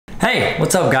Hey,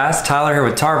 what's up guys? Tyler here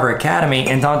with Tarver Academy,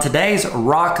 and on today's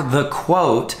Rock the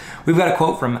Quote, we've got a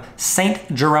quote from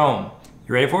Saint Jerome.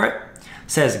 You ready for it? It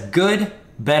says, good,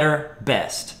 better,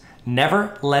 best.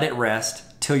 Never let it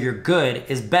rest till your good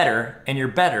is better and your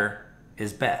better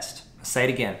is best. I'll say it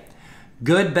again.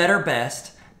 Good, better,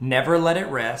 best. Never let it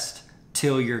rest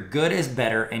till your good is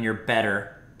better and your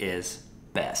better is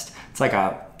best.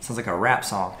 Sounds like a rap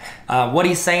song. What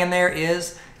he's saying there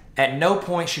is, at no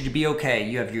point should you be okay.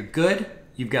 You have your good,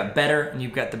 you've got better, and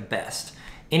you've got the best.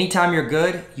 Anytime you're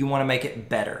good, you want to make it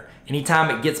better.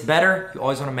 Anytime it gets better, you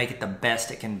always want to make it the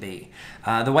best it can be.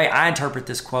 The way I interpret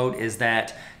this quote is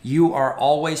that you are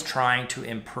always trying to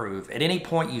improve. At any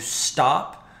point you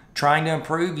stop trying to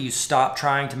improve, you stop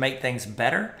trying to make things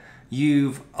better,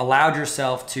 you've allowed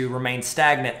yourself to remain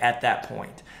stagnant at that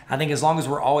point. I think as long as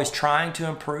we're always trying to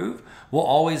improve, we'll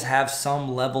always have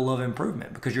some level of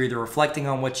improvement because you're either reflecting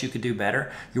on what you could do better,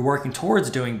 you're working towards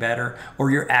doing better, or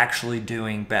you're actually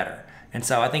doing better. And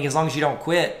so I think as long as you don't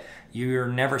quit, you're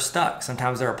never stuck.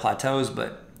 Sometimes there are plateaus,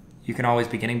 but you can always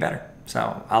be getting better.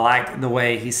 So I like the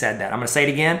way he said that. I'm gonna say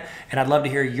it again, and I'd love to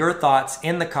hear your thoughts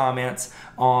in the comments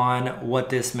on what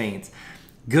this means.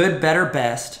 Good, better,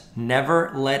 best.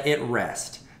 Never let it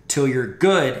rest till your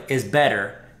good is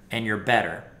better and your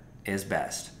better is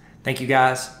best. Thank you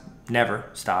guys. Never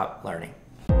stop learning.